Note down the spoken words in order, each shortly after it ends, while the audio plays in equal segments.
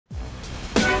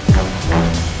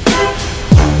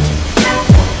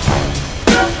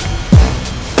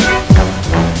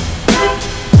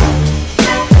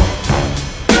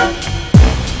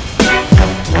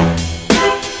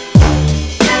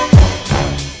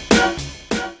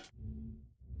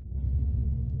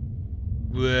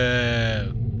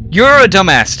Whoa. You're a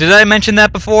dumbass. Did I mention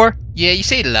that before? Yeah, you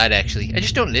say it a lot, actually. I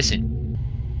just don't listen.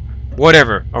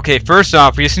 Whatever. Okay, first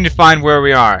off, we just need to find where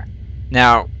we are.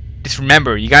 Now, just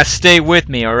remember, you gotta stay with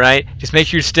me, alright? Just make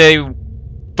sure you stay...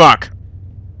 Fuck.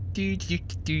 Where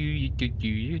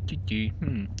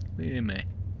am I?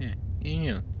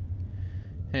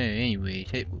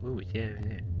 Anyways, hey, what was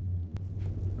that?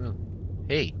 Whoa.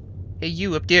 Hey,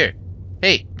 you up there.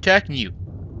 Hey, I'm talking to you.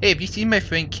 Hey, have you seen my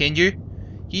friend Kinder?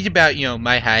 He's about,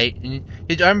 my height, and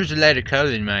his armor's a lighter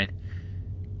color than mine.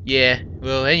 Yeah,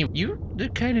 well, anyway, you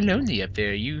look kind of lonely up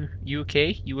there. You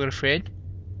okay? You want a friend?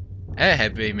 I don't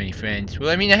have very many friends. Well,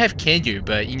 I mean, I have Kinder,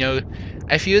 but,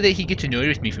 I feel that he gets annoyed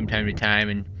with me from time to time,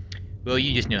 and, well,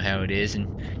 you just know how it is. And,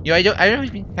 I don't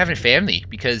have a family,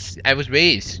 because I was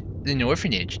raised in an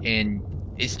orphanage, and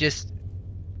it's just,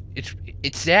 it's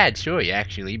sad story,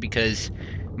 actually, because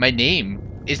my name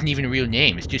isn't even a real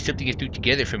name. It's just something I threw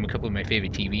together from a couple of my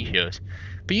favorite TV shows.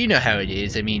 But you know how it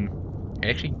is. I mean,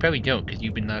 actually, you probably don't, because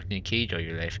you've been locked in a cage all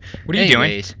your life. What are you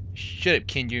doing? Shut up,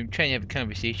 Kinder. I'm trying to have a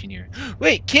conversation here.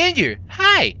 Wait, Kinder!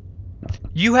 Hi!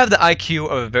 You have the IQ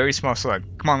of a very small slug.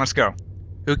 Come on, let's go.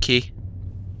 Okay.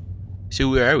 So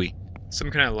where are we?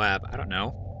 Some kind of lab. I don't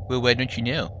know. Well, why don't you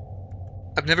know?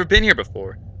 I've never been here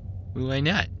before. Well, why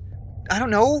not? I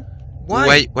don't know. Why?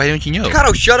 Why? Why don't you know?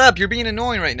 Kato, shut up! You're being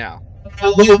annoying right now.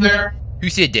 Hello there. Who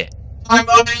said that? I'm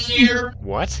up here.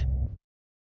 What?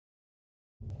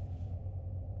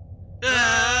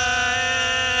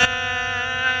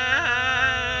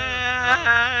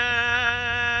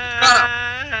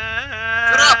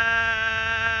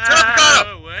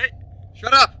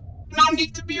 Shut up! No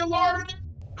need to be alarmed.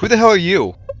 Who the hell are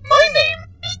you? My name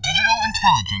is Digital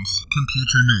Intelligence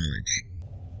Computer Knowledge.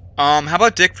 How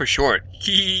about Dick for short?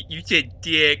 You said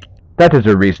Dick. That is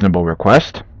a reasonable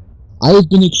request. I've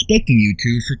been expecting you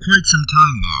two for quite some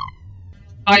time now.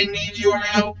 I need your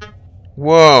help.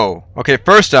 Whoa. Okay,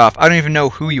 first off, I don't even know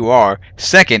who you are.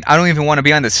 Second, I don't even want to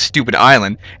be on this stupid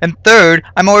island. And third,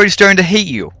 I'm already starting to hate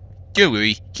you. Don't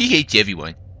worry, he hates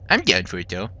everyone. I'm down for it,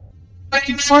 though. I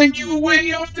can find you a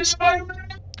way off this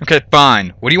island. Okay,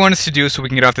 fine. What do you want us to do so we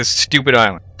can get off this stupid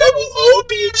island? That will all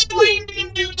be explained in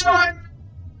due time.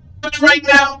 But right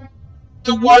now,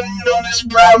 the one known as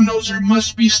Brown Noser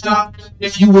must be stopped.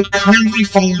 If you would kindly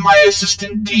follow my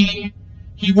assistant D,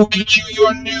 he will get you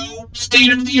your new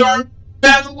state-of-the-art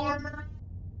battle armor.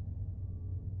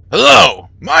 Hello,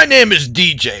 my name is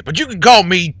DJ, but you can call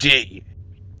me D.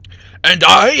 And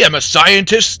I am a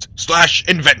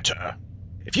scientist/inventor.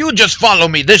 If you would just follow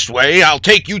me this way, I'll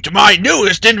take you to my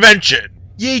newest invention.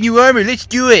 Yay, new armor, let's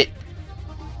do it!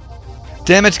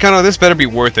 Damn it, Kano, this better be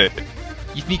worth it.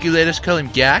 You think you'll let us call him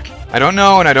Jack? I don't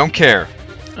know and I don't care.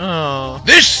 Oh.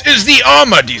 This is the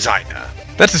armor designer.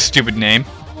 That's a stupid name.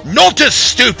 Not as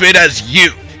stupid as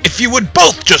you. If you would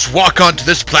both just walk onto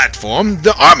this platform,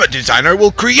 the armor designer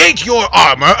will create your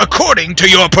armor according to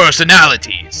your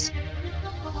personalities.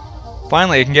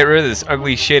 Finally, I can get rid of this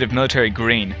ugly shade of military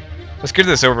green. Let's get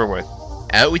this over with.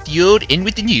 Out with the old, in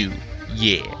with the new.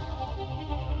 Yeah.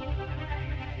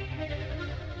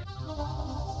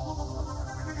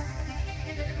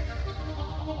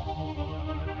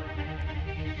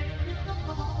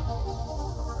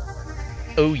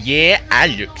 Oh yeah, I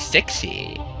look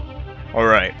sexy.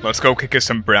 Alright, let's go kick us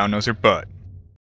some brown noser butt.